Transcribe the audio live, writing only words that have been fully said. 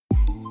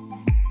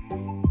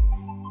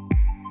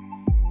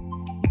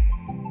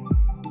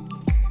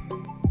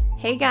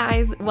Hey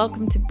guys,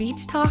 welcome to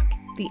Beach Talk,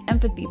 the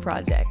Empathy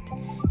Project.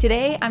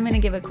 Today, I'm going to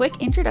give a quick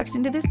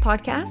introduction to this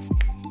podcast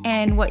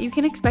and what you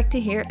can expect to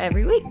hear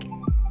every week.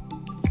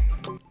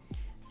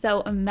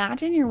 So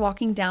imagine you're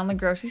walking down the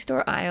grocery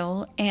store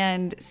aisle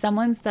and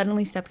someone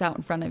suddenly steps out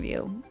in front of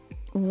you.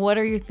 What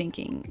are you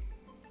thinking?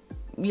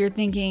 You're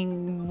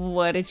thinking,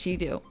 what did she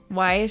do?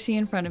 Why is she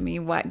in front of me?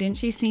 Why didn't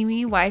she see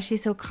me? Why is she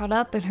so caught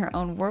up in her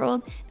own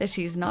world that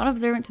she's not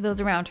observant to those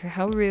around her?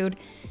 How rude.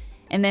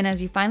 And then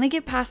as you finally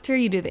get past her,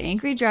 you do the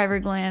angry driver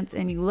glance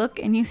and you look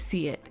and you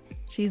see it.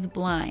 She's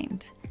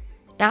blind.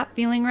 That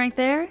feeling right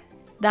there,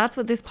 that's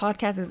what this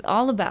podcast is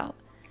all about.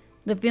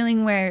 The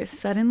feeling where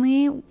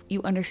suddenly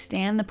you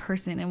understand the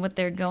person and what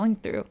they're going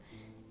through.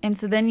 And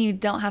so then you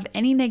don't have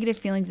any negative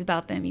feelings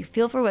about them. You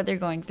feel for what they're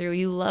going through.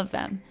 You love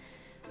them.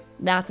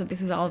 That's what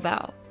this is all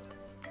about.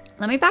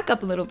 Let me back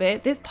up a little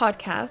bit. This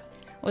podcast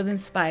was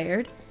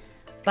inspired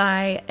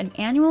by an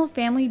annual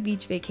family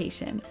beach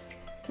vacation.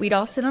 We'd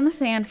all sit on the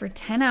sand for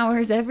 10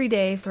 hours every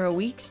day for a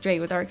week straight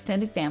with our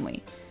extended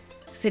family.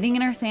 Sitting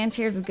in our sand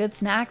chairs with good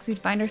snacks, we'd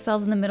find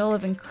ourselves in the middle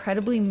of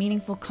incredibly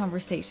meaningful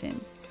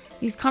conversations.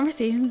 These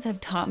conversations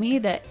have taught me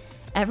that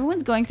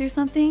everyone's going through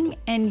something,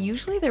 and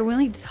usually they're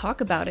willing to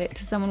talk about it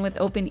to someone with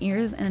open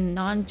ears and a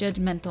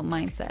non-judgmental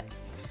mindset.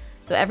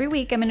 So every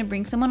week, I'm going to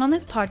bring someone on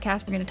this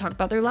podcast. We're going to talk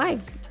about their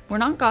lives. We're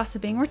not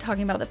gossiping. We're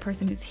talking about the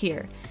person who's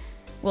here.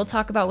 We'll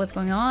talk about what's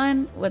going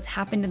on, what's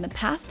happened in the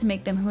past to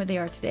make them who they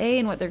are today,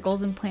 and what their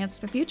goals and plans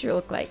for the future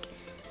look like.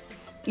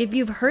 If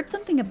you've heard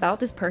something about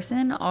this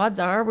person, odds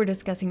are we're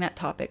discussing that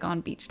topic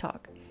on Beach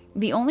Talk.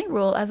 The only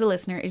rule as a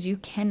listener is you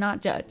cannot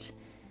judge.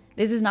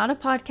 This is not a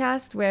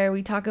podcast where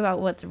we talk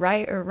about what's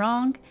right or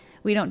wrong.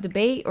 We don't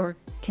debate or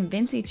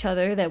convince each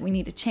other that we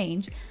need to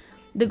change.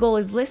 The goal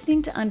is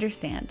listening to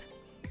understand.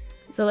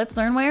 So let's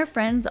learn why our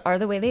friends are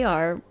the way they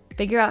are,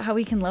 figure out how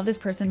we can love this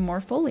person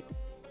more fully.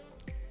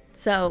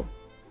 So,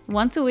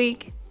 once a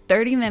week,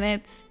 30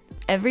 minutes,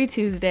 every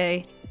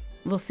Tuesday.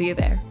 We'll see you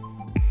there.